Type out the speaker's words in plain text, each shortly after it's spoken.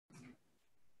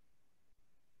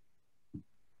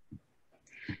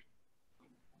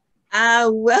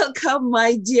Welcome,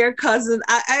 my dear cousin.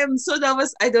 I am so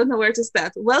nervous, I don't know where to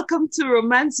start. Welcome to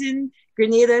Romancing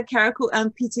Grenada, Carriacou,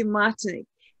 and PT Martinique.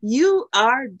 You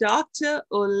are Dr.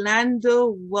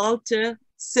 Orlando Walter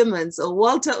Simmons, or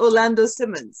Walter Orlando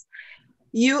Simmons.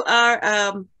 You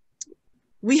are,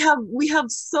 we have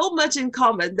so much in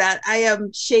common that I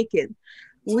am shaken.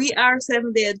 We are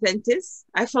Seventh-day Adventists.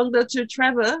 I found out through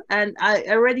Trevor, and I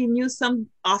already knew some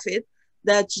of it,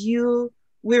 that you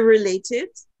were related.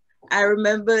 I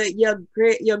remember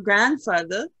your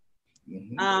grandfather,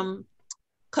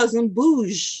 cousin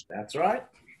Bouge. That's right.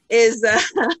 Is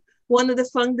one of the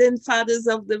founding fathers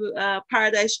of the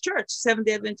Paradise Church,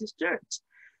 Seventh-day Adventist Church.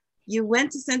 You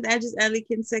went to St. Andrew's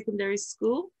Anglican Secondary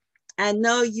School, and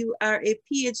now you are a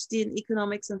Ph.D. in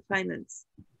economics and finance.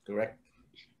 Correct.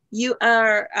 You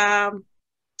are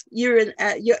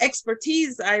your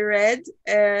expertise, I read,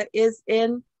 is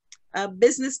in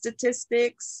business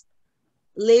statistics,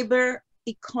 labor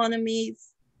economies,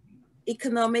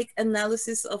 economic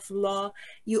analysis of law.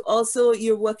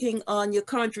 You're working on, your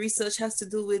current research has to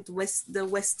do with the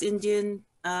West Indian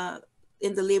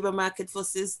in the labor market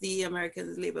versus the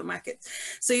American labor market.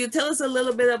 So you tell us a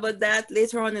little bit about that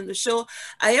later on in the show.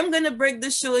 I am going to break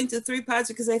the show into 3 parts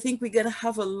because I think we're going to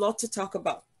have a lot to talk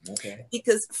about. Okay.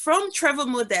 Because from Trevor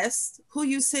Modest, who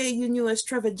you say you knew as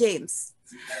Trevor James,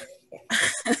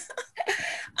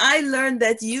 I learned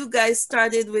that you guys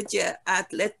started with your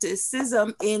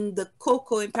athleticism in the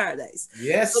cocoa in Paradise.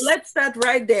 Yes. So let's start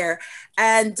right there.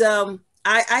 And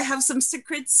I have some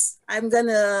secrets I'm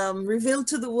gonna reveal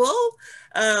to the world.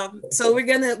 So we're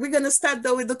gonna start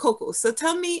though with the cocoa. So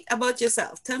tell me about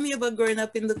yourself. Tell me about growing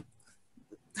up in the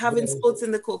having sports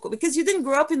in the cocoa, because you didn't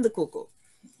grow up in the cocoa.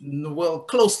 Well,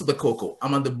 close to the cocoa.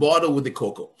 I'm on the border with the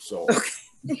cocoa. So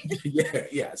okay.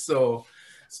 yeah. So,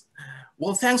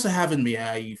 well, thanks for having me.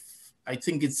 I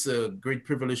think it's a great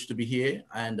privilege to be here.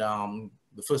 And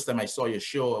the first time I saw your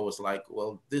show, I was like,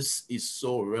 well, this is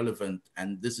so relevant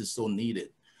and this is so needed,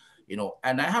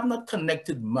 and I have not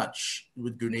connected much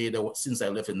with Grenada since I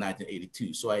left in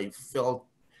 1982. So I felt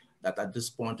that at this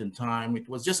point in time, it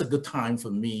was just a good time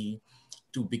for me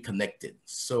to be connected.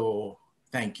 So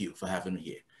thank you for having me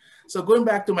here. So going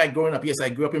back to my growing up, yes, I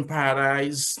grew up in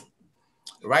Paradise,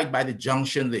 right by the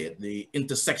junction there, the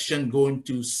intersection going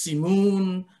to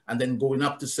Simmons and then going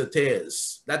up to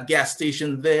SAASS. That gas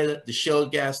station there, the Shell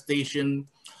gas station,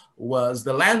 was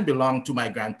the land belonged to my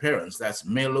grandparents. That's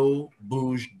Melo,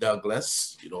 Bouge,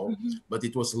 Douglas, but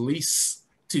it was leased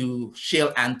to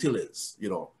Shell Antilles,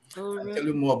 I'll tell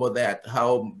you more about that,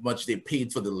 how much they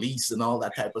paid for the lease and all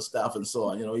that type of stuff and so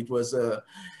on. It was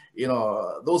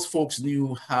those folks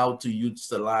knew how to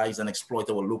utilize and exploit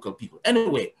our local people.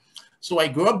 Anyway, so I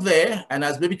grew up there, and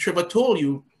as maybe Trevor told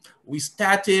you, we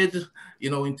started,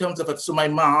 in terms of it. So my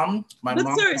mom.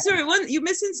 Sorry, you're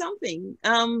missing something.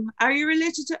 Are you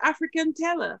related to African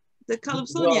Teller, the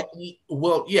Calypsonian?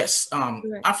 Well, yes.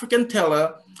 Right. African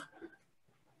Teller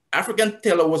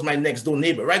was my next door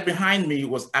neighbor. Right behind me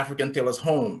was African Teller's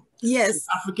home. Yes.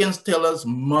 African Teller's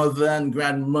mother and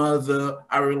grandmother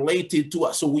are related to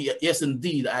us. So yes,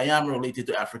 indeed, I am related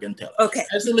to African Teller. Okay.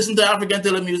 I still listen to African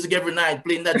Teller music every night,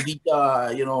 playing that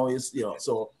guitar,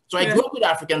 So I grew up with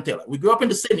African Teller. We grew up in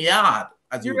the same yard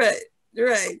as you. You're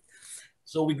right.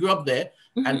 So we grew up there.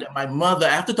 And my mother,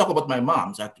 I have to talk about my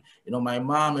mom. My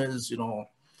mom is,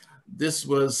 this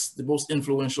was the most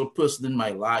influential person in my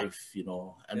life, and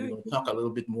we're going to talk a little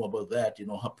bit more about that.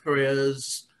 Her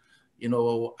prayers,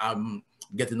 I'm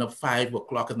getting up 5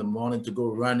 o'clock in the morning to go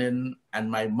running, and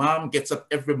my mom gets up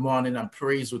every morning and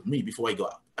prays with me before I go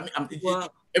out. Wow.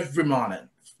 Every morning,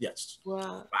 yes.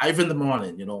 Wow. 5 in the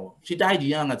morning, She died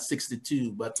young at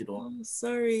 62, but I'm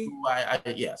sorry.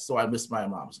 So I miss my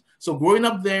mom. So growing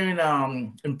up there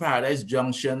in Paradise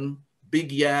Junction,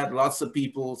 big yard, lots of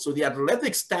people. So the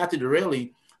athletics started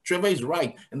really, Trevor is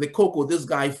right, and the cocoa, this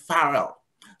guy Farrell.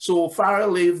 So Farrell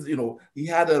lived, he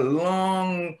had a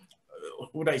long,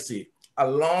 a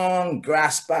long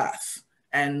grass path.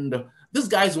 And these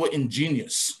guys were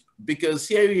ingenious, because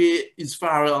here he is,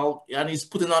 Farrell, and he's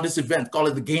putting on this event, call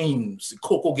it the games, the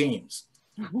cocoa games.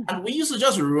 And we used to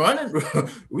just run and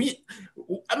we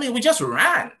just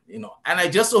ran, and I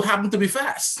just so happened to be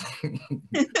fast.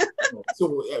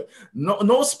 So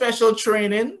no special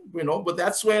training, but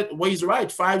that's where he's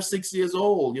right, 5, 6 years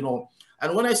old,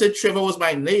 And when I said Trevor was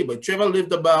my neighbor, Trevor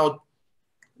lived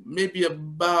maybe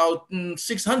about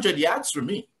 600 yards from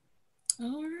me.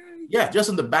 All right. Yeah, just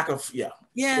in the back of, Yeah.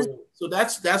 So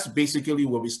that's basically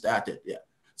where we started, yeah.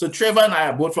 So Trevor and I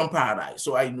are both from Paradise.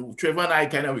 So I knew Trevor and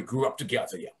I we grew up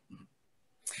together, yeah.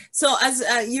 So as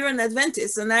you're an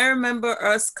Adventist, and I remember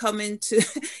us coming to,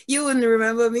 you wouldn't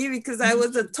remember me because I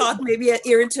was a thought maybe an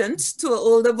irritant to an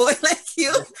older boy like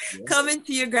you, coming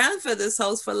to your grandfather's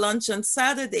house for lunch on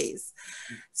Saturdays.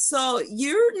 So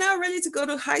you're now ready to go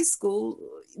to high school.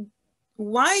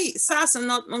 Why SAASS and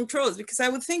not Montrose? Because I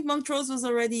would think Montrose was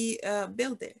already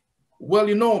built there. Well,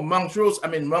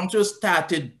 Montrose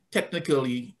started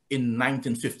technically in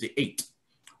 1958,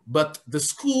 but the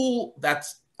school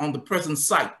that's on the present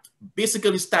site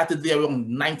basically started there around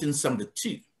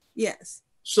 1972. Yes.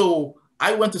 So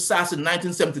I went to SAASS in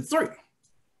 1973.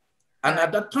 And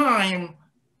at that time,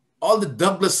 all the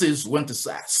Douglases went to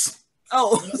SAASS.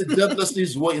 Oh. All the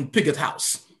Douglases were in Piggott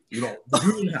House, the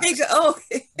greenhouse.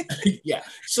 Okay. Yeah.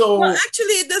 So well,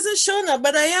 actually, it doesn't show now,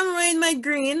 but I am wearing my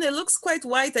green. It looks quite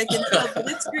white. I can tell, but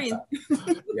it's green.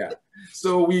 Yeah.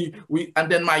 So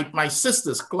and then my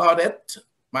sisters, Claudette,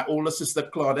 my older sister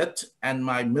Claudette, and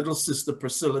my middle sister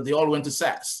Priscilla, they all went to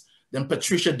SAASS. Then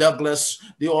Patricia Douglas,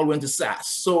 they all went to SAASS.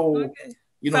 So,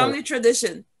 family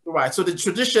tradition. Right. So the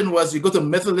tradition was you go to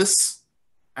Methodist,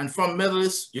 and from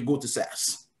Methodist, you go to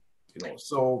SAASS.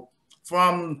 So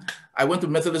I went to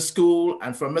Methodist school,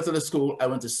 and from Methodist school, I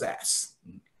went to SAASS.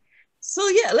 So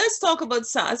yeah, let's talk about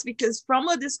SAASS, because from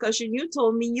our discussion, you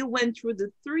told me you went through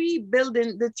the three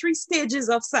stages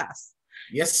of SAASS.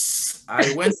 Yes,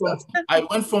 I went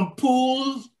from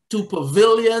pool to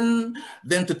pavilion,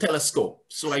 then to telescope.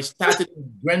 So I started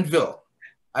in Grenville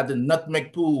at the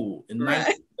Nutmeg Pool in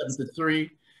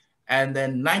 1973. And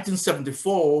then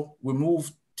 1974, we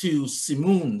moved to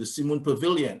Simmons, the Simmons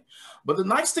Pavilion. But the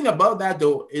nice thing about that,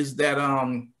 though, is that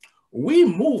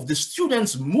the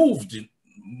students moved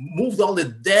all the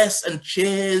desks and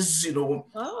chairs, During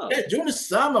the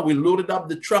summer, we loaded up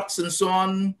the trucks and so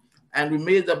on. And we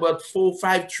made about 4 or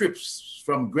 5 trips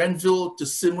from Grenville to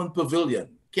Simmons Pavilion,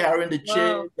 carrying the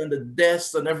chairs and the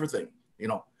desks and everything,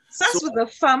 SAASS was a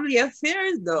family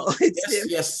affair, though.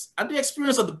 Yes. And the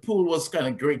experience of the pool was kind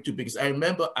of great, too, because I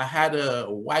remember I had a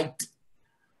white,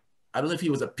 I don't know if he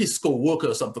was a Pisco worker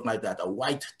or something like that, a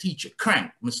white teacher,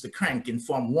 Mr. Crank in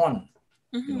Form 1,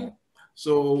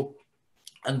 So,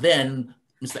 and then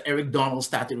Mr. Eric Donald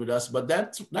started with us, but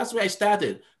that's where I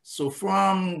started. So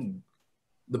from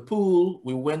the pool,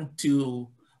 we went to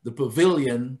the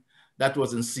pavilion that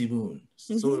was in Simmons.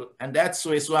 So, and that's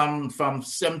where, so I'm from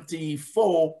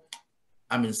 74,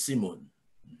 I'm in Simmons.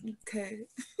 Okay.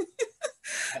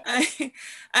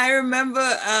 I remember,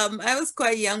 I was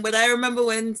quite young, but I remember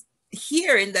when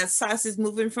hearing that SAASS is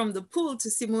moving from the pool to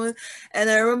Simmons, and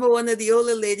I remember one of the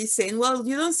older ladies saying, well,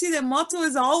 you don't see the motto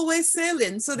is always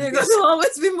sailing, so they're going to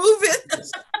always be moving.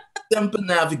 Semper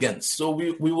Navigans. So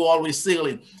we were always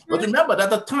sailing. But remember, at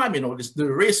the time,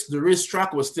 the race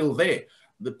track was still there.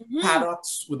 The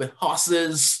paddocks with the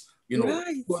horses,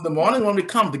 So in the morning when we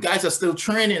come, the guys are still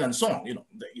training and so on,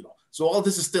 So all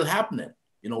this is still happening,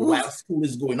 while school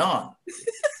is going on.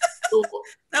 So,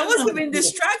 that must have been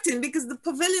distracting because the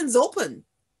pavilion's open.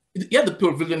 Yeah, the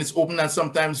pavilion is open, and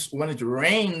sometimes when it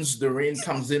rains, the rain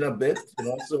comes in a bit,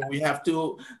 so we have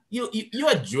to, you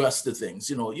adjust the things,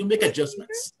 you make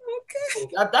adjustments. Okay.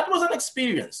 So that was an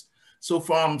experience. So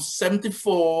from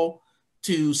 74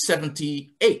 to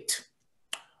 78,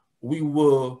 we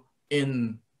were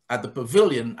at the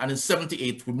pavilion, and in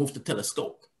 78, we moved to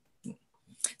telescope.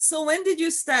 So when did you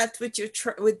start with your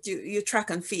track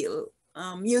and field?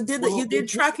 You did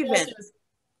track events.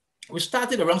 We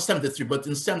started around 73, but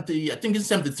in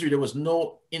 73, there was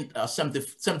no,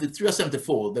 73 or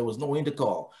 74, there was no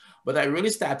intercall. But I really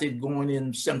started going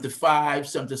in 75,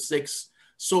 76.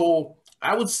 So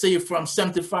I would say from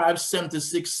 75,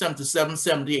 76, 77,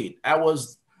 78, I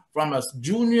was from a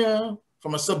sub-junior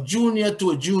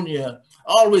to a junior,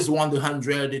 always won the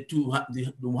 100, the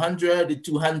 200, the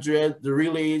 200, the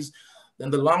relays,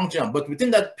 then the long jump. But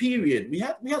within that period, we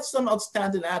had some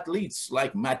outstanding athletes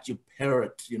like Matthew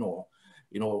Parrott,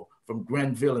 from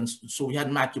Grenville. And so we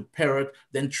had Matthew Parrott.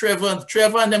 Then Trevor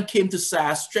and them came to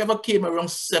SAASS. Trevor came around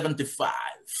 75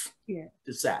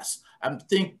 to SAASS. I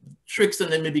think Trix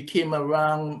and them maybe came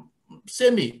around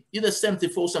either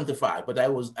 74, 75, but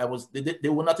they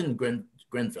were not in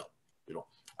Grenville.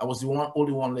 I was the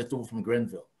only one left over from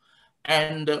Grenville.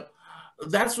 And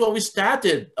that's where we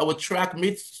started. Our track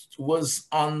meet was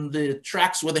on the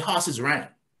tracks where the horses ran.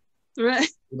 Right.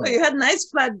 Well, you had nice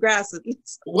flat grass at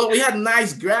least. Well, we had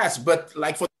nice grass, but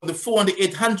like for the 400 and the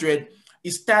 800,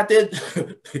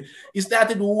 it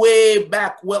started way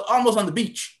back, well, almost on the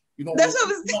beach. That's what I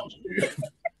was thinking.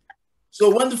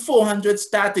 So when the 400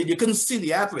 started, you couldn't see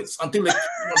the athletes until they came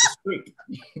on the street.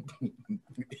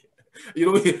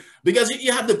 You know, because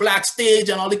you have the black stage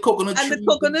and all the coconut and trees. the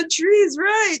coconut trees,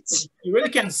 right? You really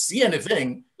can't see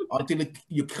anything until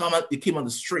you came on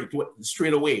the street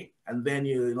straight away, and then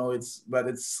you know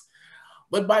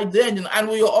but by then, you know, and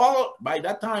we were all, by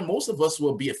that time, most of us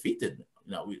were barefooted.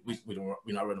 You know,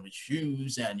 we're not running with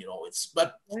shoes, and you know, it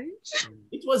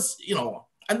was, you know,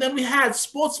 and then we had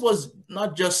sports was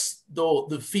not just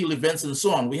the field events and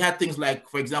so on. We had things like,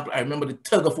 for example, I remember the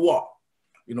tug of war.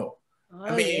 You know,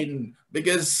 I mean,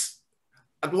 because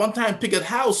at one time, Picket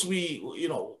House,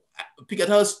 Picket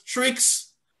House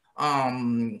tricks,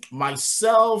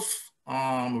 myself,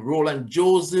 Roland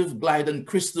Joseph, Glyden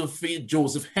Christopher,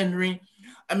 Joseph Henry.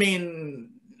 I mean,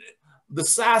 the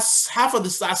SAASS, half of the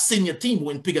SAASS senior team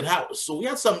were in Picket House. So we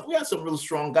had some real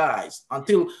strong guys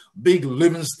until Big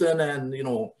Livingston and, you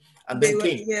know, and then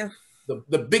came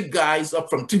the big guys up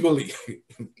from Tivoli,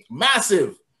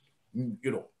 massive,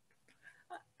 you know.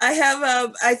 I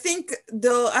have, I think,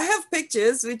 though, I have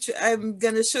pictures, which I'm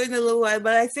going to show in a little while,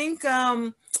 but I think,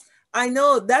 I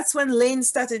know that's when Lane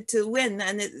started to win,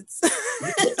 and it's...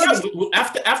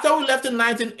 after we left in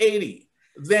 1980,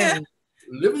 then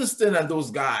Livingston and those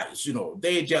guys, you know,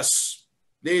 they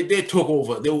took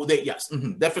over. Yes,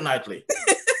 definitely.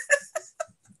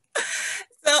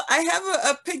 So I have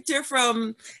a picture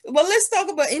from, well, let's talk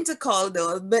about Intercol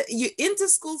though, but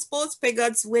inter-school sports,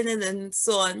 Pegots winning and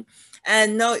so on.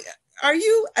 And now, are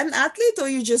you an athlete or are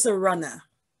you just a runner?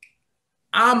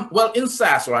 Well, in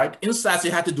SAASS, right? In SAASS,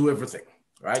 you had to do everything,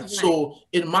 right? So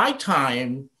in my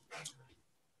time,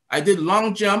 I did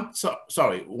long jump,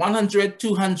 100,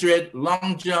 200,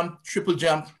 long jump, triple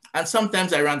jump, and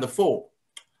sometimes I ran the 4.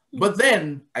 But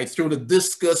then I threw the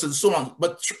discus and so on.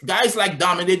 But guys like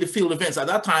dominated the field events. At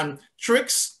that time,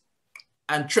 Trix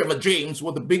and Trevor James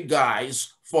were the big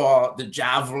guys for the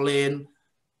javelin,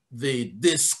 the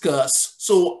discus.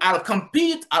 So I'll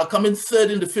compete, I'll come in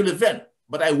third in the field event,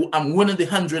 but I'm winning the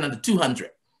 100 and the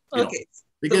 200. Okay. Know,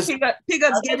 because so I don't think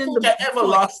I ever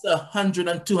lost 100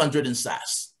 and 200 in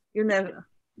SAASS. You never.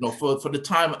 You know, for the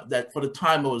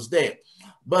time I was there.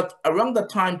 But around that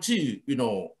time too, you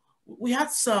know, we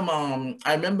had some,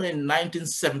 I remember in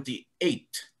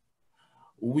 1978,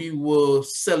 we were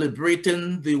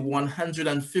celebrating the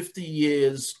 150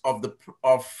 years of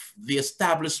the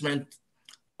establishment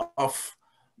of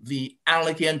the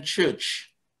Anglican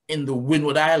Church in the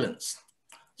Windward Islands.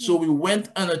 So we went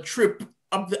on a trip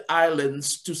up the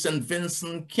islands to St.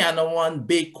 Vincent, Canouan,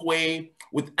 Bakeway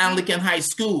with Anglican High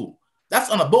School. That's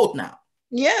on a boat now.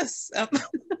 Yes.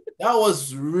 That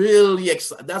was really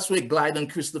exciting. That's where Glyden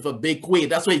Christopher Bakeway,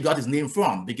 that's where he got his name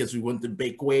from, because we went to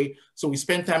Bakeway. So we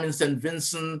spent time in St.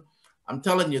 Vincent. I'm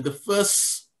telling you, the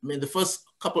first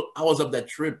couple hours of that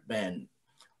trip, man,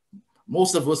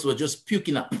 most of us were just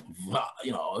puking up,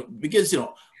 you know, because, you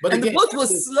know. But and again, the boat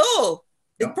was slow.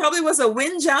 It probably was a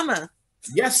windjammer.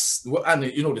 Yes, and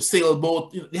you know, the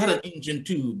sailboat, they had an engine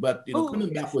too, but you know,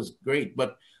 coming back was great.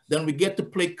 But then we get to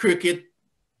play cricket,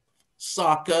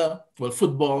 soccer, well,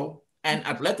 football, and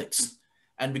athletics.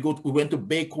 And we went to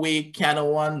Bakeway,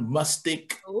 Canouan,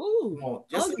 Mustic. Oh,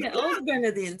 you know, all the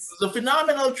Grenadines. It was a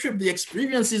phenomenal trip, the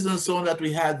experiences and so on that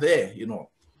we had there, you know.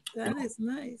 That is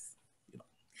nice.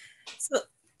 So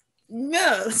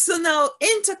now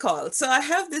Intercol. So I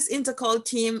have this Intercol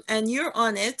team and you're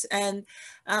on it, and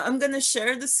I'm going to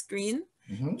share the screen.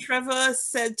 Trevor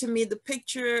said to me the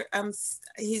picture I'm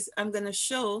going to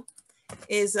show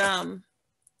is a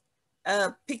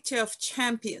picture of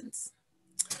champions.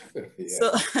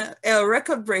 So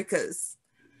record breakers.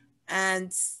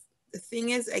 And the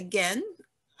thing is, again,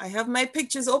 I have my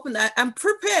pictures open. I'm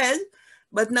prepared,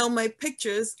 but now my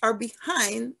pictures are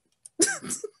behind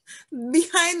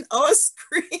behind our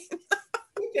screen.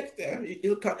 We'll get there.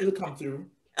 It'll come through.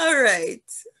 All right.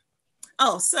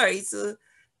 Oh, sorry. So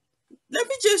let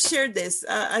me just share this.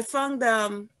 I found,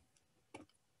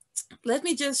 let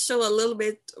me just show a little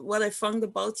bit what I found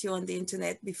about you on the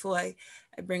internet before I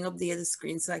bring up the other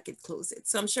screen so I could close it.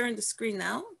 So I'm sharing the screen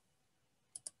now.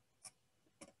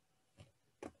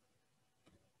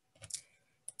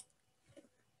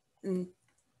 And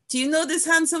do you know this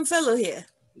handsome fellow here?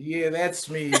 Yeah, that's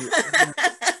me.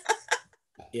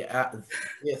 Yeah.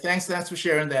 Thanks for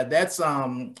sharing that. That's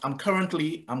I'm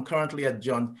currently at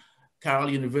John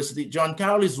Carroll University. John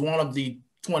Carroll is one of the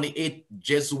 28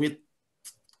 Jesuit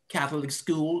Catholic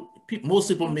school. Most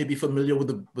people may be familiar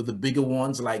with the bigger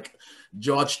ones like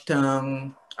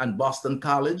Georgetown and Boston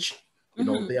College. You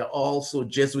know, they are also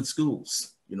Jesuit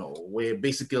schools. You know, where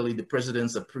basically the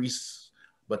presidents are priests,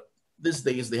 but these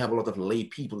days they have a lot of lay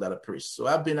people that are priests. So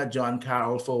I've been at John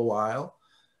Carroll for a while,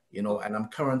 you know, and I'm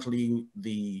currently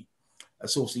the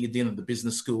associate dean of the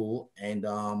business school, and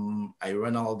I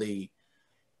run all the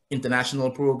international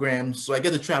programs. So I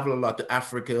get to travel a lot to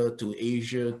Africa, to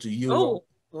Asia, to Europe. Oh,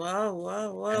 wow,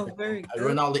 wow, wow. And, Very I good.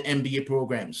 run all the MBA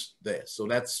programs there. So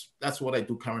that's what I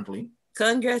do currently.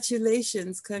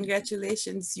 Congratulations,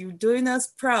 congratulations. You're doing us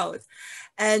proud.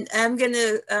 And I'm going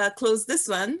to close this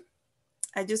one.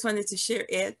 I just wanted to share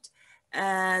it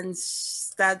and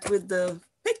start with the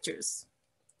pictures.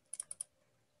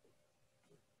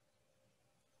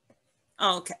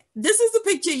 Okay, this is the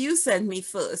picture you sent me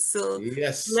first. So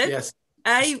yes, yes.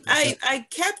 I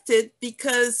kept it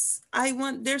because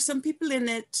there's some people in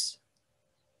it.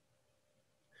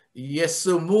 Yes,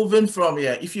 so moving from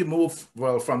here, if you move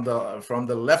from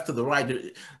the left to the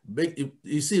right,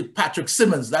 you see Patrick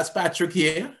Simmons. That's Patrick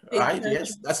here, right?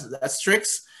 Yes, that's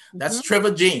Trix. That's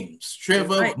Trevor James,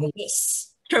 Trevor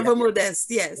Modest. Trevor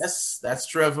Modest, yes. Yes, that's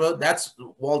Trevor. That's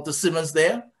Walter Simmons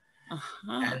there.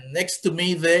 And next to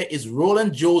me there is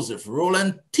Roland Joseph,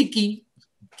 Roland Tiki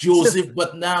Joseph,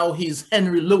 but now he's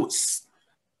Henry Lewis.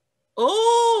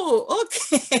 Oh,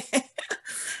 okay.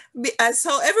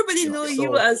 So everybody know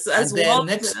you as and then Walter.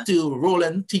 Next to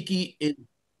Roland Tiki is,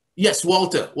 yes,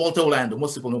 Walter Orlando.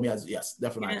 Most people know me as, yes,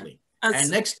 definitely. Yeah.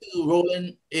 And next to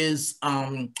Roland is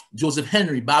Joseph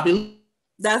Henry Babili.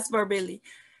 That's Barbelli.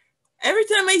 Every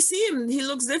time I see him, he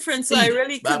looks different. So I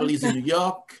really Babili's in New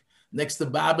York. Next to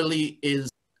Babili is,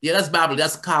 that's Babili.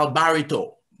 That's Carl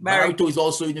Barito. Barito is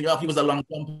also in New York. He was a long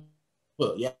jumper.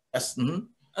 Yes.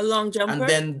 A long jumper. And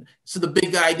then, so the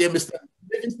big guy there, Mr.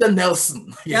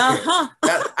 Nelson.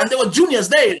 And there were juniors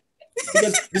there.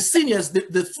 Because the seniors,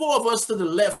 the four of us to the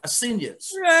left are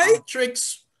seniors. Right.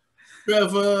 Trix,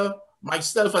 Trevor,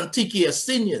 myself, and Tiki are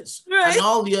seniors. Right. And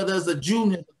all the others are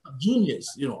juniors,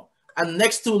 you know. And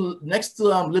next to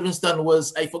Livingston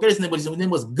was, I forget his name, but his name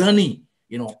was Gunny,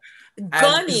 you know.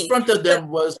 And in front of them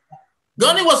was,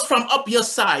 Gunny was from up your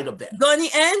side of there. Gunny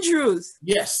Andrews.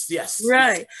 Yes.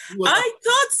 Right. I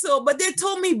thought so, but they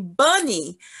told me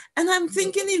Bunny. And I'm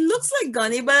thinking he looks like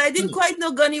Gunny, but I didn't quite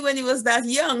know Gunny when he was that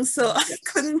young, so I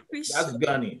couldn't be sure. That's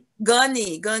Gunny.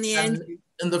 Gunny Andrews.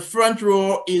 In the front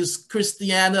row is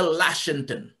Christiana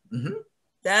Lashington.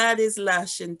 That is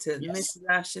Lashington, Miss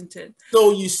Lashington.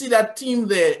 So you see that team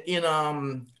there in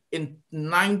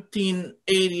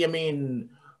 1980, I mean,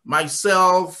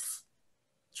 myself,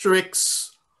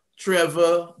 Trix,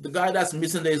 Trevor, the guy that's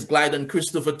missing there is Glyden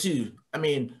Christopher too. I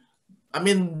mean,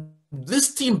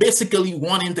 this team basically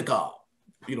won Intercol,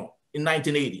 you know, in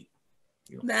 1980.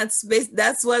 You know.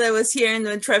 That's what I was hearing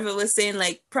when Trevor was saying,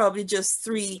 like probably just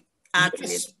 3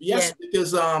 athletes. Yes,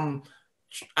 because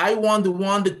I won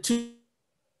the 2.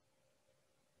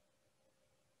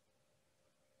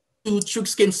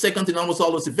 Trix came second in almost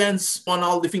all those events. Won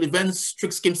all the field events.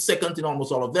 Trix came second in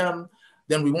almost all of them.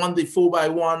 Then we won the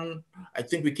 4x1. I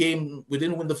think we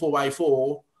didn't win the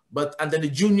 4x4, and then the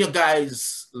junior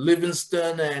guys,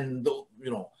 Livingston and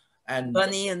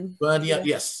Bunny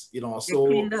yes, you know. So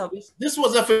this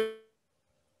was a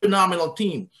phenomenal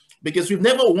team because we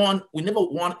never won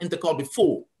Intercol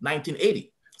before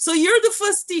 1980. So you're the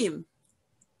first team.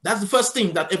 That's the first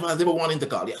team that has ever won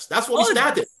Intercol. Yes, that's what we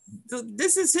started.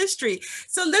 This is history.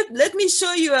 So let me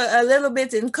show you a little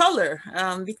bit in color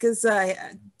because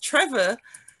Trevor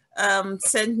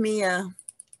sent me a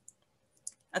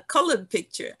colored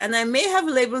picture, and I may have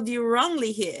labeled you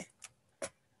wrongly here.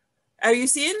 Are you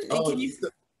seeing?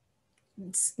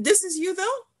 This is you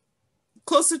though?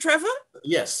 Close to Trevor?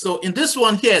 Yes. So in this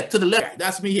one here to the left,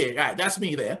 that's me here. Right, that's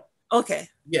me there. Okay.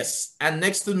 Yes. And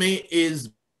next to me is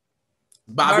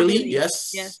Babili,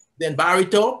 yes. Then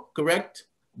Barito, correct.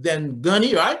 Then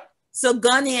Gunny, right? So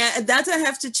Gunny, that I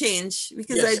have to change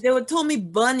because they would told me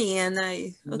Bunny and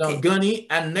No, Gunny,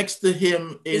 and next to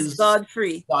him is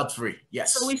Godfrey. Godfrey,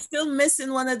 yes. So we're still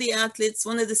missing one of the athletes,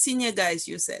 one of the senior guys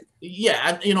you said. Yeah,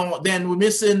 and you know, then we're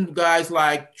missing guys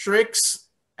like Trix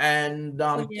and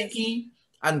Tiki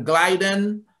and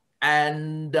Glyden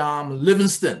and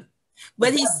Livingston.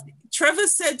 But Trevor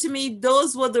said to me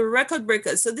those were the record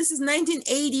breakers. So this is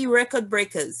 1980 record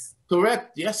breakers.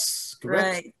 Correct. Yes. Correct.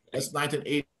 Right. That's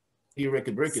 1980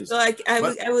 record breakers. So I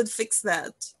would fix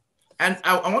that. And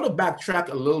I want to backtrack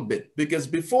a little bit because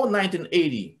before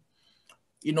 1980,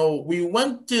 you know, we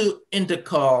went to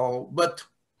Intercol, but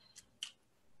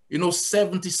you know,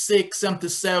 76,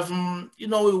 77, you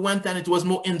know, we went and it was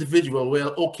more individual.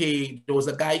 Well, okay, there was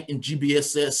a guy in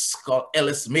GBSS called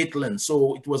Ellis Maitland.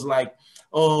 So it was like,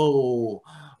 oh,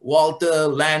 Walter,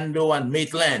 Lando, and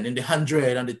Maitland in the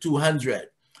 100 and the 200.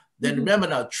 Then remember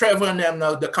now, Trevor and them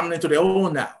now, they're coming into their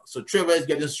own now. So Trevor is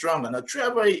getting stronger. Now,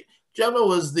 Trevor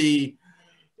was the,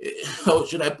 how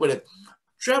should I put it?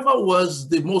 Trevor was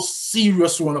the most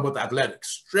serious one about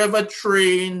athletics. Trevor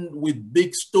trained with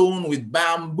big stone, with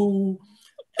bamboo.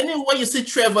 Anywhere you see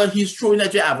Trevor, he's throwing a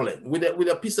javelin with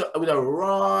a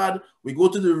rod. We go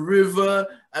to the river.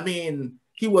 I mean,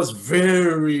 he was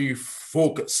very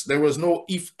focused. There was no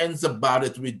ifs, ands about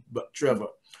it with Trevor.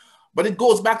 But it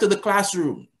goes back to the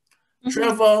classroom.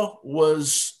 Trevor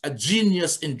was a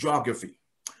genius in geography.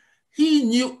 He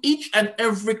knew each and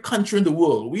every country in the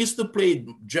world. We used to play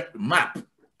map,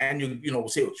 and you know,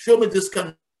 say, show me this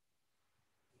country.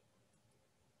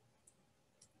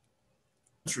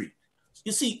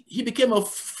 You see, he became a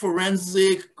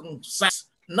forensic scientist.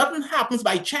 Nothing happens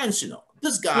by chance, you know.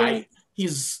 This guy,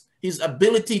 his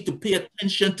ability to pay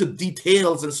attention to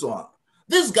details and so on.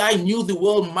 This guy knew the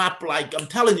world map like I'm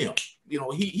telling you. You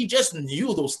know, he just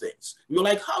knew those things. We were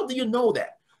like, how do you know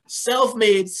that?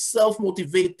 Self-made,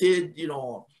 self-motivated, you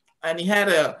know, and he had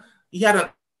an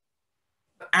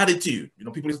attitude. You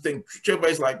know, people used to think Trevor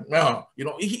is like, no, you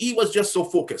know, he was just so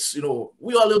focused. You know,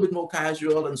 we are a little bit more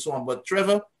casual and so on, but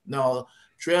Trevor, no,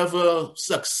 Trevor's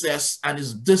success and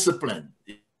his discipline.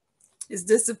 His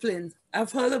discipline.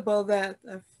 I've heard about that.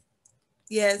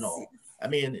 Yes. No, I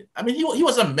mean, he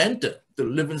was a mentor to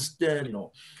Livingston, you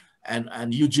know,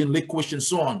 and Eugene Lickwish and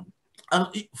so on. And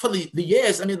for the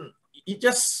years, I mean,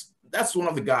 that's one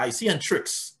of the guys, he and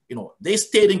Tricks, you know, they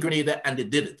stayed in Grenada and they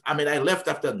did it. I mean, I left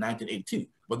after 1982,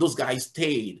 but those guys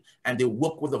stayed and they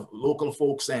worked with the local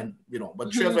folks and, you know,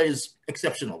 but Trevor is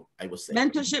exceptional, I would say.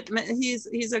 Mentorship,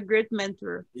 he's a great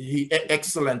mentor.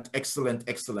 Excellent.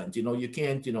 You know, you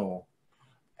can't, you know.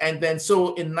 And then,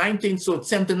 so in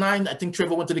 1979, I think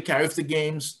Trevor went to the Caribbean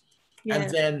Games. Yeah. And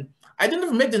then I didn't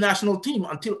even make the national team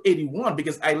until 81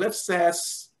 because I left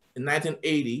SAASS in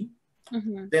 1980.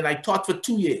 Then I taught for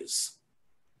 2 years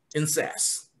in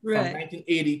SAASS from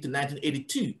 1980 to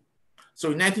 1982.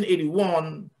 So in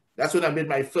 1981, that's when I made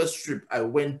my first trip. I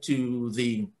went to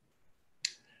the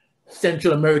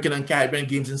Central American and Caribbean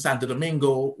Games in Santo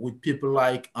Domingo with people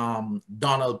like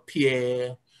Donald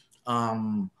Pierre,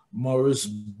 Morris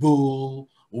Bull,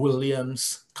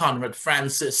 Williams, Conrad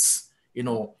Francis, you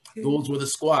know, those were the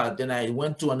squad. Then I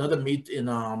went to another meet in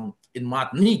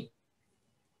Martinique.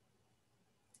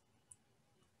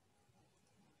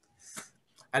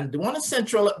 And the one in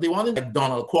Central, the one in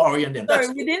McDonald, Quarry and them. Sorry,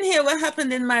 we didn't hear what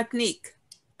happened in Martinique.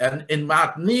 And in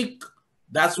Martinique,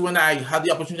 that's when I had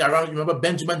the opportunity. I remember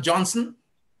Benjamin Johnson?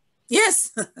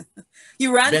 Yes.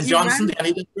 You ran? Ben Johnson, the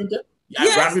Canadian sprinter? Yeah,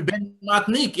 yes. I ran with Ben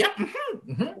Martinique, yeah.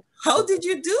 How did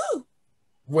you do?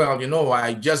 Well, you know,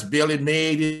 I just barely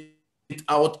made it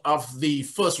out of the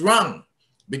first round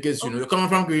because, you know, you're coming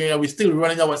from Grenada, we're still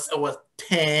running our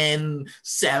 10,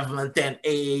 7, 10,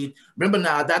 8. Remember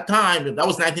now, at that time, that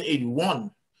was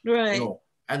 1981. Right. You know,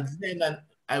 and then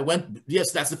I went,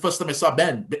 yes, that's the first time I saw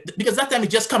Ben. Because that time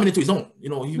he's just coming into his own. You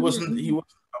know, he wasn't up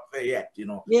there yet, you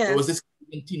know. Yeah. There was this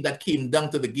team that came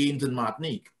down to the games in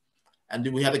Martinique. And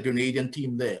then we had a Grenadian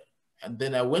team there. And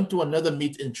then I went to another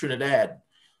meet in Trinidad.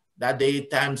 That day,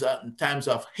 times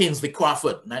of Hainsley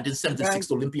Crawford,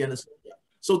 1976 Olympian.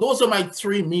 So those are my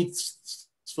 3 meets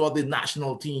for the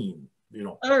national team, you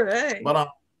know. All right.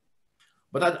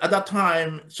 But at that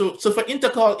time, so for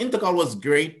Intercol was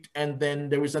great. And then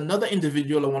there is another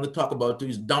individual I want to talk about, who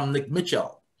is Dominic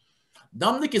Mitchell.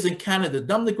 Dominic is in Canada.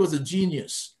 Dominic was a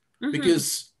genius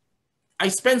because I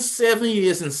spent 7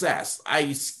 years in SAASS.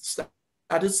 I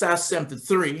started SAASS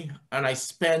 73 and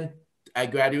I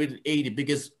graduated 80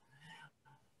 because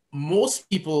most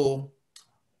people,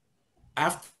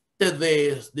 after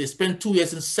they spend 2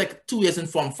 years in 2 years in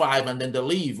Form 5 and then they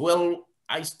leave. Well,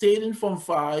 I stayed in Form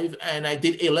 5 and I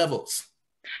did A-levels.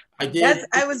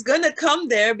 I was going to come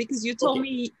there because you told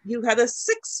me you had a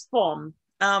 6th form.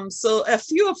 So a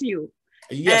few of you.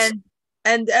 Yes.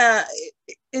 And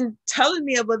in telling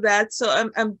me about that, so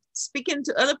I'm speaking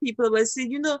to other people, but I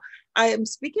said, you know, I am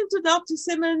speaking to Dr.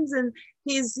 Simmons and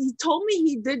he told me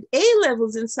he did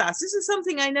A-levels in SAASS. This is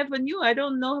something I never knew. I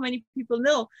don't know how many people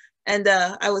know. And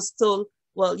I was told,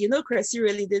 well, you know, Cressy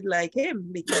really did like him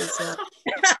because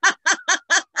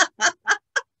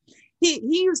he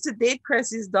used to date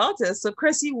Cressy's daughter. So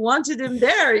Cressy wanted him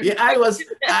there. Yeah, I would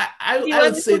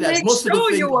say that most of the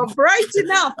things, you were bright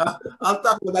enough. I'll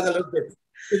talk about that a little bit.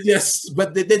 Yes,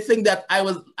 but they think that I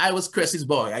was Cressy's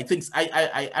boy. I think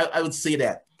I would say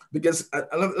that because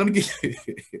let me get you.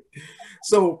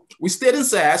 So we stayed in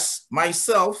SAASS,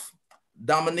 myself,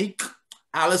 Dominique,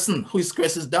 Allison, who is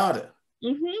Cressy's daughter.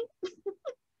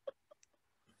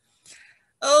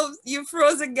 Oh, you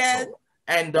froze again. So,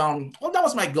 and well, that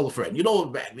was my girlfriend, you know,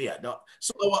 back there.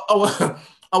 So our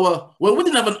well, we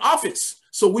didn't have an office,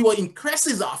 so we were in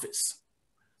Cressy's office.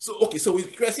 So, okay, so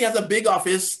Cressy has a big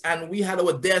office and we had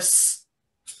our desks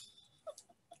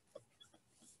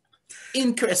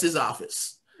in Cressy's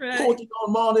office. Right. Quoting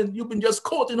all morning. You've been just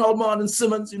quoting all morning,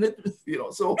 Simmons, you know,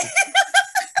 so.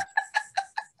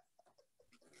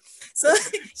 So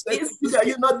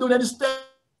you're not doing any stuff.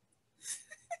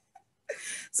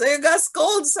 So you got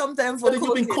scolded sometimes for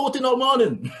you've been quoting all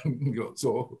morning. You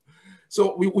know,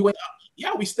 so we went,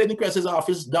 yeah, we stayed in Cress's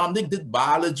office. Dominic did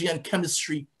biology and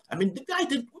chemistry. I mean, the guy we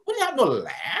didn't have no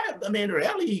lab. I mean,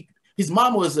 really, his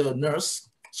mom was a nurse.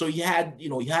 So he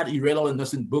read all the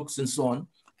nursing books and so on.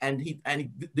 And he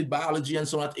did biology and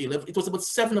so on at A-Level. It was about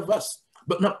 7 of us.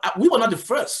 But no, we were not the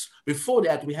first. Before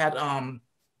that, we had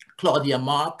Claudia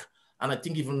Mark, and I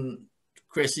think even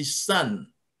Cressy's son,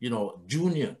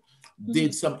 Junior,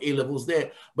 did some A-levels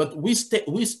there. But we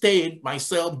stayed,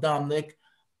 myself, Dominic,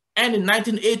 and in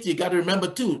 1980, you got to remember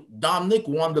too, Dominic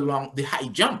won the high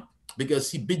jump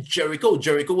because he beat Jericho.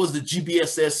 Jericho was the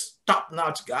GBSS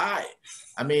top-notch guy.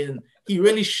 I mean, he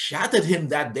really shattered him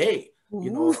that day,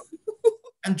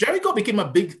 And Jericho became a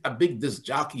big disc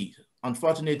jockey.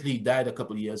 Unfortunately, he died a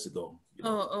couple of years ago.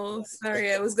 Oh,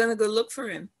 sorry. I was gonna go look for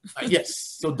him.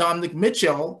 Yes. So Dominic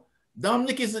Mitchell.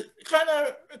 Dominic is kind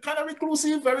of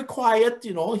reclusive, very quiet.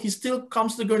 He still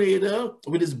comes to Grenada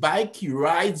with his bike. He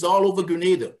rides all over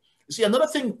Grenada. You see, another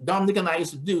thing Dominic and I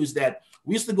used to do is that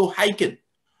we used to go hiking.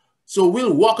 So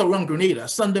we'll walk around Grenada.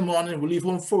 Sunday morning, we leave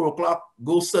home 4 o'clock,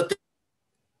 go sit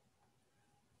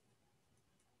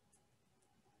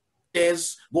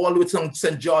go all the way to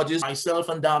St. George's, myself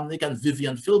and Dominic and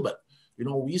Vivian Filbert.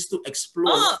 We used to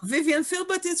explore. Oh, Vivian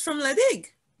Filbert is from Ledig.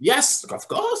 Yes, of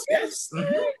course. Yes.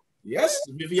 Mm-hmm. Yes,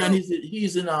 Vivian, he's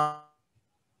in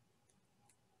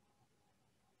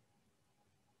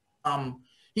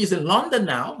he's in London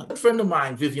now. A friend of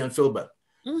mine, Vivian Filbert.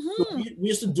 Mm-hmm. So we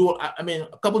used to do, I mean,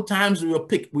 a couple of times we were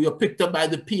picked up by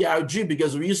the PRG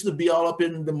because we used to be all up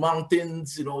in the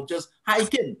mountains, just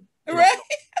hiking. Right.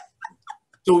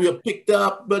 So we were picked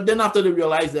up, but then after they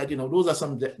realized that, those are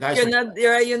some guys.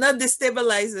 You're not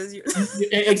destabilizers.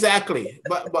 Exactly.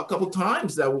 But a couple of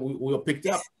times that we were picked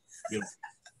up.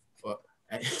 But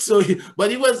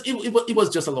it was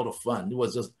just a lot of fun. It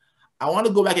was just, I want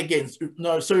to go back again.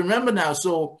 No, so remember now,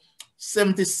 so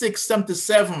 76,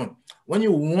 77, when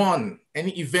you won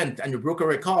any event and you broke a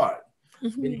record,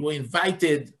 you were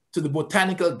invited to the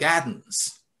Botanical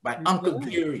Gardens by Uncle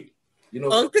Gary.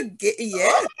 Uncle Gary,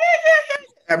 yeah.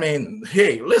 I mean,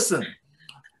 hey, listen.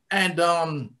 And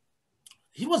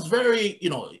he was very,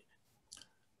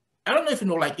 I don't know if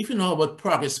if you know about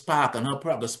Progress Park and how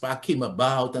Progress Park came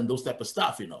about and those type of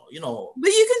stuff, But you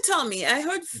can tell me. I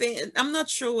heard, I'm not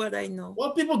sure what I know.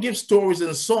 Well, people give stories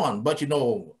and so on, but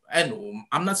and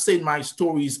I'm not saying my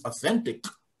story is authentic,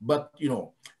 but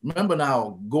remember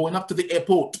now, going up to the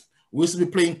airport, we used to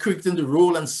be playing cricket in the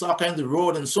road and soccer in the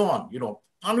road and so on,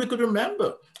 and we could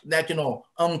remember that,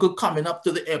 Uncle coming up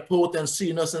to the airport and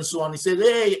seeing us and so on. He said,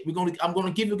 hey, I'm going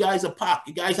to give you guys a park.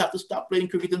 You guys have to stop playing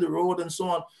cricket in the road and so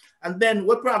on. And then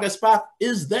what Progress Park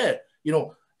is there,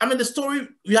 I mean, the story,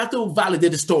 we have to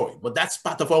validate the story, but that's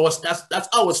part of that's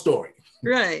our story.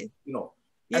 Right.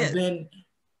 And then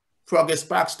Progress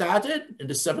Park started in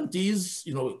the 70s,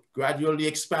 gradually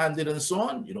expanded and so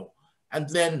on, and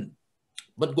then,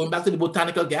 but going back to the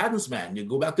Botanical Gardens, man, you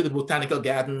go back to the Botanical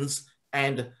Gardens,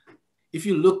 and if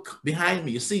you look behind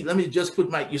me, you see, let me just put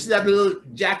you see that little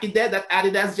jacket there, that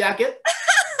Adidas jacket?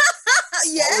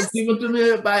 Yes. It was given to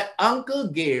me by Uncle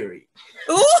Gary.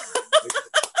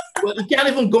 Well, it can't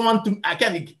even go on to,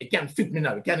 it can't fit me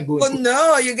now. It can't go. Oh,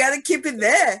 no, you got to keep it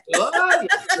there. Oh,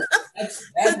 yeah.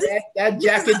 That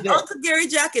jacket there. Uncle Gary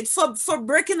jacket for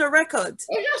breaking a record.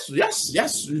 Oh,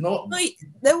 yes. So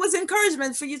there was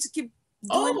encouragement for you to keep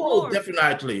doing more.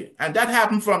 Definitely. And that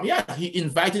happened from, he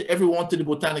invited everyone to the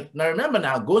Botanic. Now, remember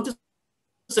now, going to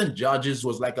St. George's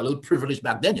was like a little privilege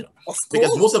back then,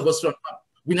 because most of us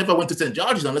we never went to St.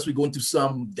 George's unless we go into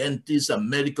some dentist, some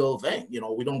medical thing.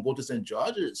 We don't go to St.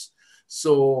 George's.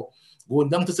 So going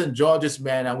down to St. George's,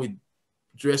 man, and we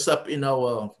dress up in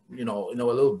our, in our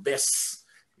little best,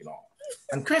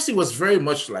 And Cressy was very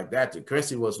much like that.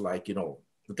 Cressy was like, you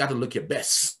got to look your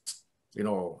best.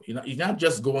 You're not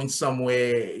just going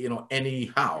somewhere,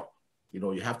 anyhow.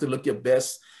 You have to look your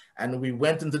best. And we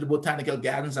went into the Botanical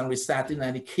Gardens and we sat in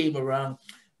and he came around.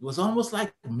 It was almost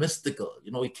like mystical.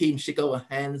 He came, shake our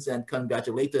hands and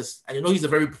congratulate us. And he's a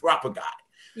very proper guy.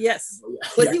 Yes.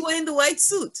 Was he wearing the white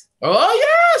suit? Oh,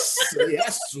 yes.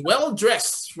 Yes. Well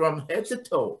dressed from head to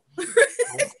toe.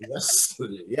 Yes.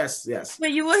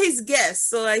 Well, you were his guest,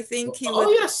 so I think he was.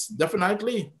 Oh, yes,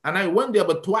 definitely. And I went there,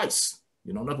 but twice,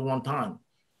 not one time.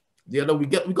 The other, we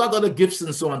got other gifts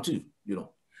and so on too,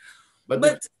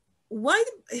 But why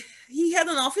he had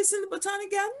an office in the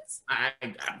Botanic Gardens? I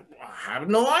have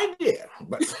no idea,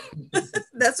 but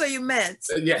that's where you met.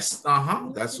 Yes,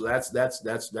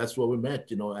 that's where we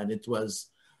met, you know, and it was,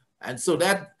 and so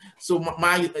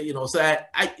my you know, so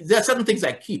I there's certain things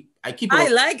I keep. I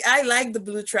like the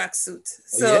blue tracksuit.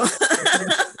 So. Yeah.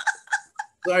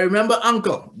 So I remember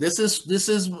Uncle. This is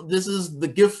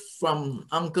the gift from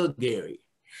Uncle Gary.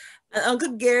 And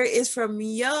Uncle Gary is from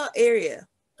your area.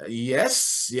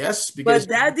 Yes, because but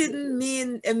that didn't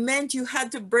mean it meant you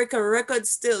had to break a record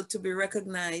still to be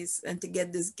recognized and to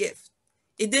get this gift.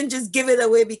 It didn't just give it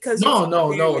away because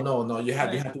no. You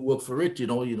had to work for it, you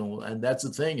know, and that's the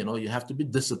thing, you know, you have to be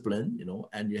disciplined, you know,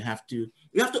 and we have to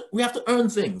earn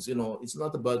things, you know. It's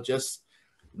not about just,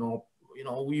 you know,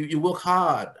 you work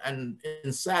hard. And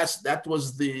in SAASS, that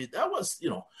was you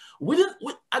know, we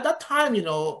at that time, you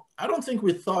know, I don't think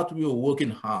we thought we were working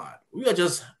hard. We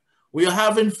were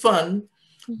having fun.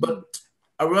 Mm-hmm. But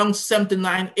around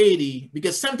 79, 80,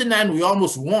 because 79, we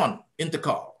almost won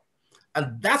Intercol.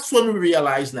 And that's when we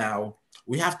realized now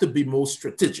we have to be more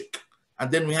strategic. And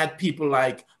then we had people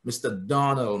like Mr.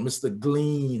 Donald, Mr.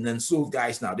 Glean, and so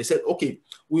guys now. They said, okay,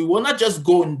 we were not just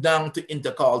going down to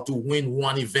Intercol to win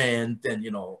one event and,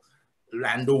 you know,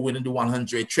 Lando winning the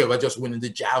 100, Trevor just winning the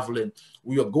javelin.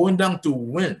 We were going down to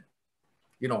win,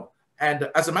 you know. And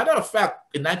as a matter of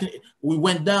fact, we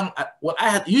went down.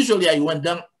 Usually I went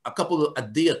down a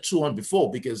day or two on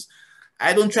before because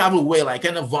I don't travel well. I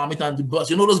kind of vomit on the bus.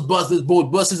 You know those buses,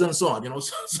 boat buses and so on. You know,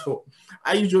 so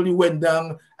I usually went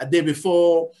down a day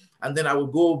before, and then I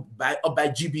would go up by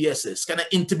GBSs, kind of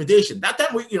intimidation. That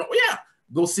time we, you know,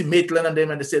 go see Maitland and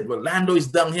them, and they said, well, Lando is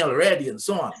down here already, and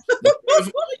so on.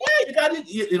 Yeah, you got it,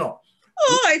 you know.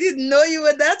 Oh, I didn't know you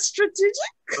were that strategic.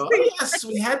 Yes,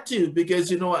 we had to, because,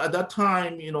 you know, at that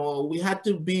time, you know, we had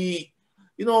to be,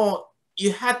 you know,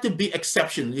 you had to be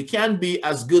exceptional. You can't be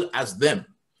as good as them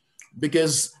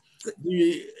because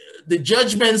the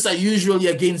judgments are usually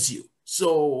against you.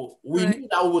 So we knew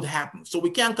that would happen. So we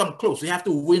can't come close. We have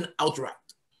to win outright.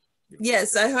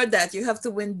 Yes, I heard that. You have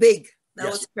to win big.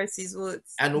 That was Cressy's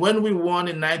words. And when we won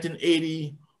in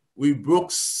 1980, we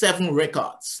broke 7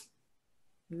 records.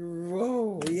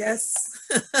 Whoa, yes.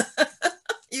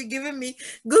 You're giving me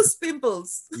goose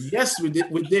pimples. Yes, we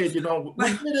did, you know. We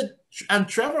did it, and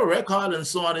Trevor record and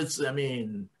so on. It's, I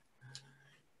mean,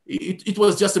 it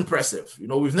was just impressive. You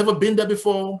know, we've never been there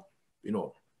before, you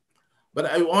know. But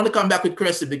I want to come back with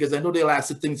Cressy because I know they'll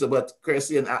ask things about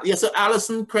Cressy and I. Yes, so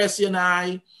Allison, Cressy, and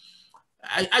I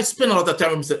spent a lot of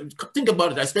time. Think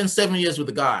about it. I spent 7 years with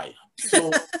the guy. So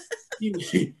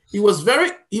he was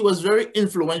very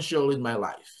influential in my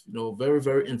life. You know, very,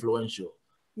 very influential.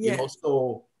 Yeah. You know,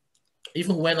 so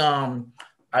even when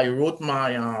I wrote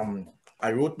my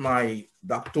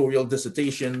doctoral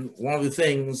dissertation, one of the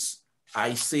things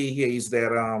I say here is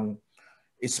that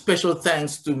a special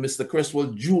thanks to Mr.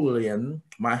 Creswell Julien,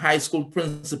 my high school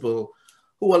principal,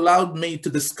 who allowed me to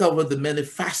discover the many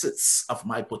facets of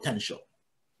my potential.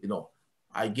 You know,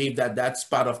 I gave that's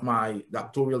part of my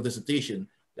doctoral dissertation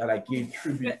that I gave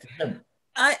tribute to him.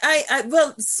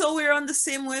 Well, so we're on the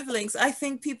same wavelengths. I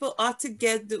think people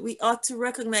we ought to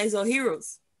recognize our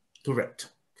heroes.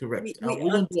 Correct. We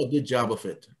don't do a good job of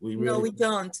it. No, we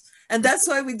don't. And that's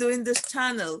why we're doing this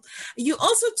channel. You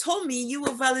also told me you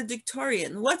were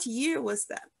valedictorian. What year was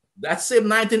that? That's in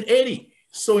 1980.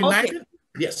 So in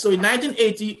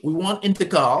 1980, we won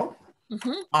Intercol.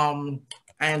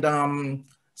 Mm-hmm.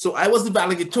 So I was the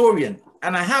valedictorian.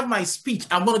 And I have my speech.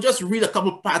 I'm going to just read a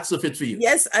couple parts of it for you.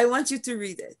 Yes, I want you to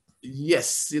read it.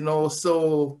 Yes, you know,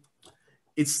 so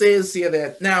it says here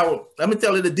that, now, let me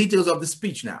tell you the details of the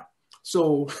speech now.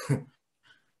 So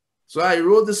I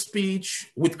wrote the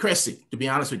speech with Cressy, to be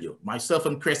honest with you. Myself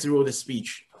and Cressy wrote the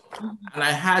speech. And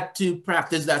I had to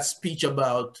practice that speech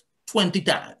about 20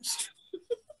 times.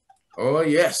 Oh,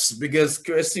 yes, because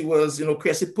Cressy was, you know,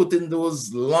 Cressy put in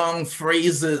those long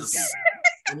phrases.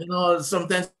 And, you know,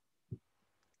 sometimes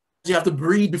you have to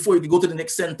breathe before you go to the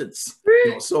next sentence.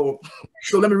 You know, so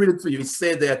let me read it for you. It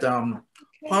said that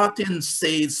Parton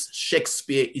says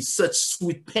Shakespeare is such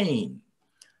sweet pain,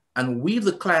 and we,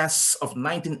 the class of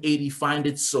 1980, find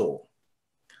it so.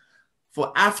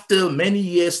 For after many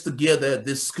years together at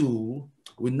this school,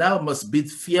 we now must bid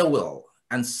farewell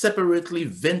and separately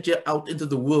venture out into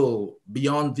the world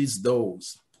beyond these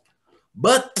doors.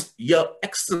 But Your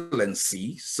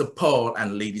Excellency, Sir Paul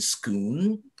and Lady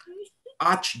Schoon,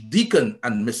 Archdeacon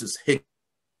and Mrs.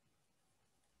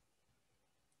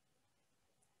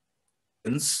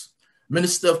 Higgins,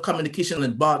 Minister of Communication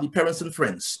and Body, parents and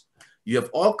friends, You have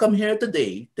all come here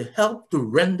today to help to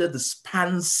render the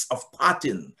spans of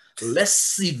parting less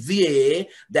severe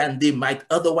than they might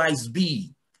otherwise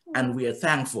be. And we are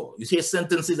thankful. You hear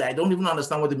sentences I don't even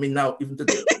understand what they mean now, even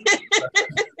today.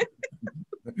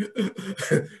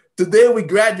 Today we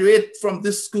graduate from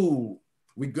this school.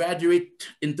 We graduate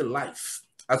into life.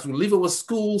 As we leave our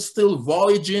school still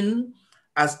voyaging,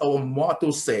 as our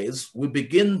motto says, we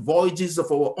begin voyages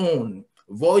of our own,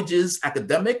 voyages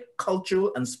academic,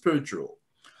 cultural, and spiritual.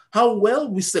 How well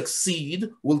we succeed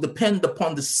will depend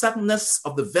upon the soundness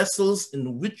of the vessels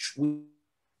in which we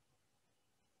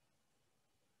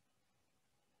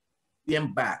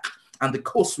embark and the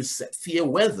course we set. Fear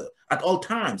weather at all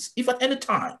times, if at any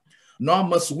time, nor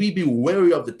must we be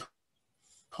weary of the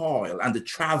toil and the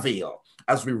travail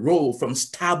as we roll from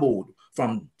starboard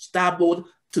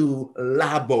to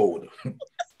larboard.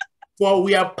 For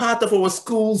we are part of our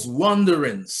school's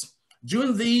wanderings.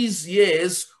 During these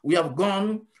years, we have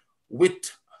gone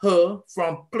with her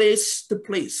from place to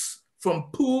place, from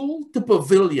pool to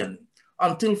pavilion,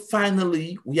 until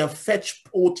finally we have fetched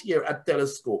port here at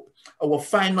Telescope, our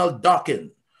final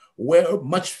docking, where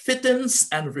much fittings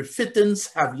and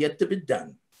refittings have yet to be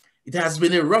done. It has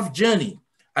been a rough journey,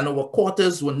 and our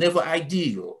quarters were never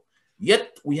ideal.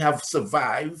 Yet we have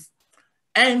survived,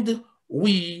 and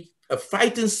we, a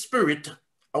fighting spirit,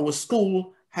 our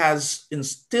school has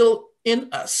instilled in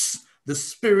us the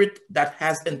spirit that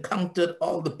has encountered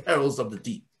all the perils of the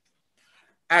deep.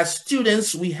 As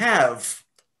students, we have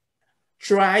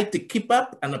tried to keep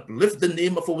up and uplift the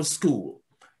name of our school.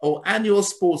 Our annual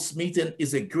sports meeting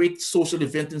is a great social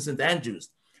event in St. Andrews.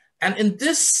 And in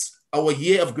this, our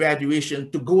year of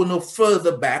graduation, to go no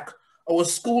further back, our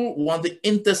school won the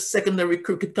inter-secondary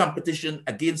cricket competition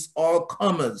against all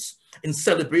comers in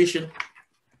celebration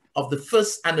of the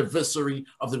first anniversary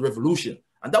of the revolution.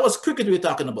 And that was cricket we were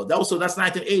talking about. That's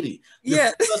 1980.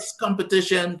 Yeah. The first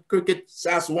competition, cricket,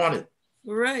 SAASS won it.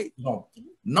 Right. No.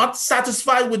 Not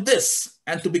satisfied with this,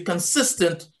 and to be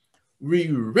consistent, we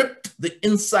ripped the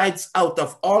insides out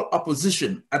of all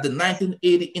opposition at the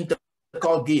 1980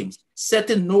 Intercol Games,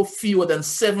 setting no fewer than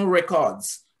 7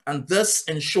 records, and thus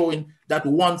ensuring that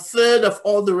 1/3 of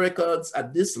all the records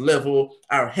at this level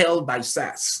are held by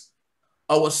SAASS.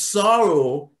 Our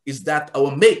sorrow is that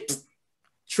our mate,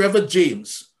 Trevor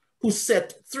James, who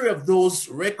set 3 of those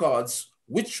records,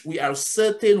 which we are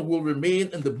certain will remain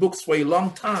in the books for a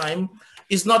long time,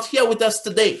 is not here with us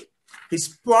today. His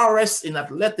prowess in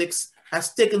athletics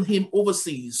has taken him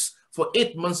overseas for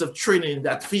 8 months of training in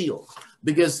that field,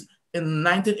 because in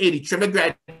 1980, Trevor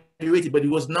graduated, but he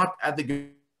was not at the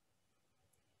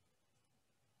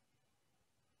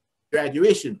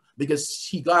graduation because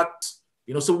he got,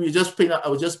 so I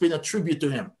was just paying a tribute to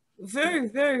him. Very,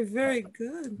 very, very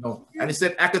good. No. And he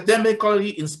said,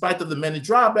 academically, in spite of the many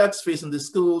drawbacks facing the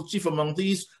school, chief among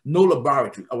these, no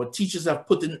laboratory. Our teachers have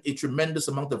put in a tremendous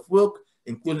amount of work,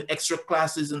 including extra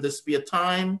classes in their spare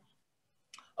time.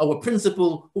 Our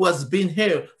principal, who has been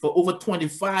here for over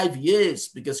 25 years,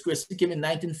 because Chris came in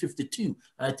 1952,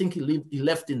 and I think he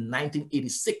left in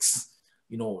 1986.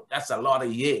 That's a lot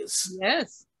of years.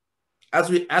 Yes.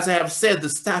 As I have said, the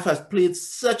staff has played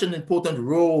such an important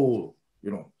role,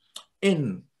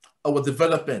 in our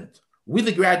development. We,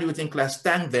 the graduating class,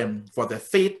 thank them for their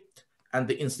faith, and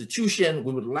the institution,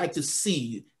 we would like to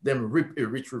see them reap a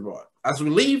rich reward. As we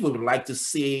leave, we would like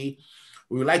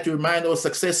to remind our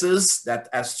successors that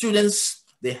as students,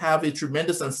 they have a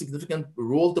tremendous and significant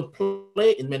role to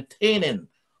play in maintaining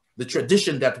the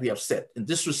tradition that we have set. In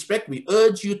this respect, we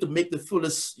urge you to make the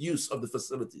fullest use of the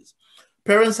facilities.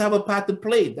 Parents have a part to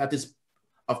play that is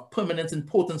of permanent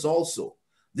importance also.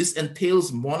 This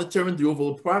entails monitoring the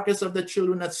overall progress of their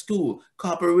children at school,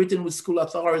 cooperating with school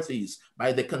authorities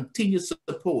by their continued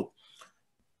support.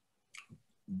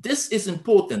 This is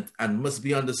important and must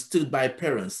be understood by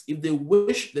parents if they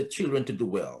wish their children to do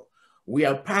well. We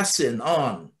are passing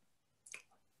on,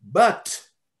 but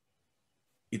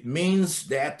it means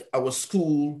that our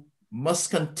school must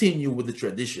continue with the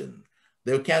tradition.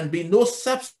 There can be no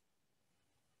substitute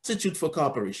for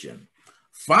cooperation.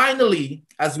 Finally,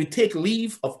 as we take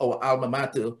leave of our alma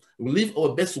mater, we leave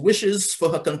our best wishes for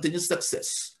her continued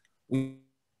success. We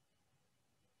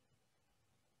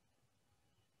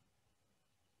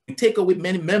take away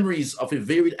many memories of a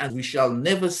varied, and we shall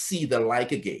never see the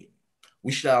like again.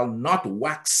 We shall not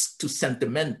wax too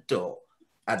sentimental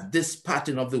at this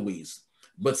parting of the ways,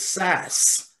 but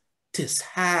SAASS, 'tis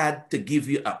hard to give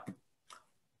you up.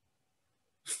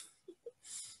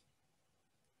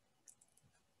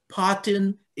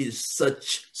 Parting is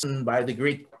such by the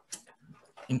great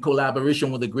in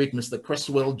collaboration with the great Mr.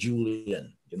 Creswell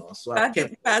Julien, you know. So I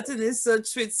kept Patton is so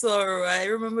sweet sorrow. I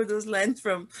remember those lines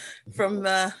from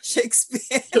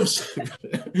Shakespeare.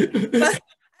 But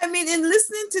I mean, in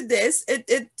listening to this,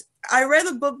 I read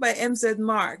a book by M.Z.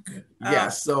 Mark. Yeah,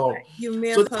 so you may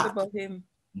have thought about him.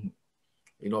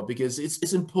 You know, because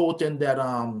it's important that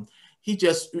he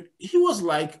was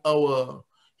like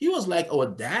our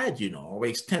dad, you know, our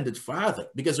extended father.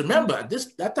 Because remember, at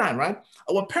that time, right,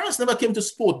 our parents never came to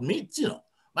sport meets, you know.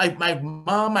 My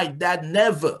mom, my dad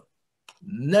never.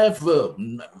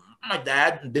 My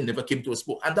dad, they never came to a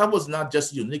sport. And that was not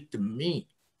just unique to me.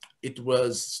 It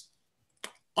was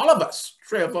all of us,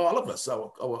 Trevor, all of us.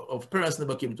 Our parents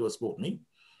never came to a sport meet.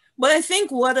 But I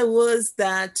think what it was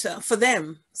that for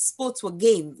them, sports were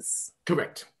games.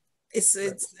 Correct.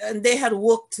 And they had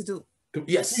work to do.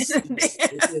 Yes.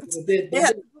 they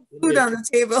had food on the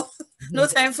table. No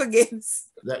time for games.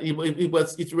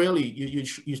 It's really,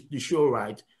 you're sure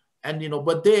right. And, you know,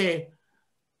 but they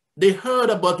heard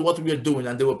about what we were doing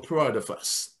and they were proud of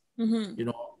us, you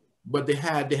know, but they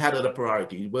had other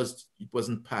priority. It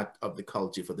wasn't part of the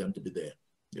culture for them to be there,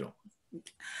 you know.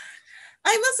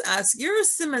 I must ask, you're a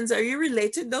Simmons. Are you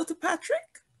related though to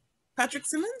Patrick? Patrick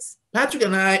Simmons? Patrick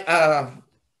and I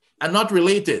are not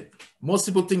related. Most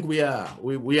people think we are.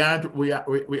 We aren't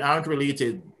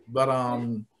related. But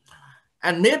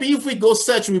and maybe if we go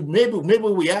search, maybe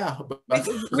we are. But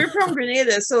we're from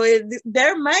Grenada, so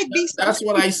there might be. That's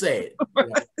what I say.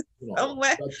 You know,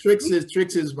 but Trix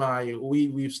is my.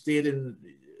 We've stayed in.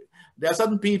 There are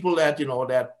certain people that you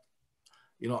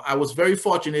know. I was very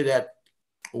fortunate that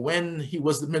when he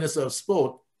was the Minister of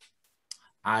Sport,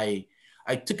 I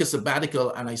took a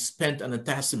sabbatical and I spent an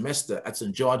entire semester at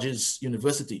St. George's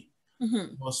University.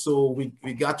 So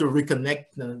we got to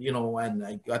reconnect, and you know, and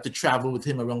I got to travel with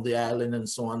him around the island and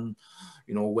so on,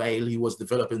 you know, while he was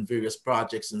developing various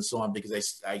projects and so on.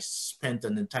 Because I spent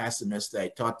an entire semester. I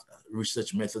taught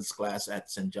research methods class at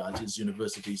St. George's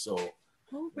University. So,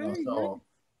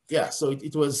 yeah, so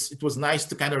it was nice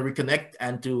to kind of reconnect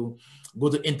and to go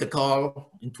to Intercol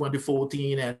in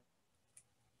 2014 and.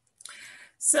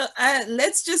 So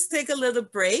let's just take a little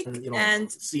break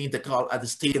and see Intercol at the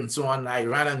stadium and so on. I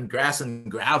ran on grass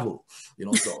and gravel, you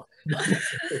know. So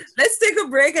let's take a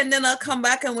break and then I'll come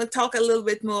back and we'll talk a little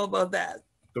bit more about that.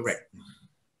 Correct.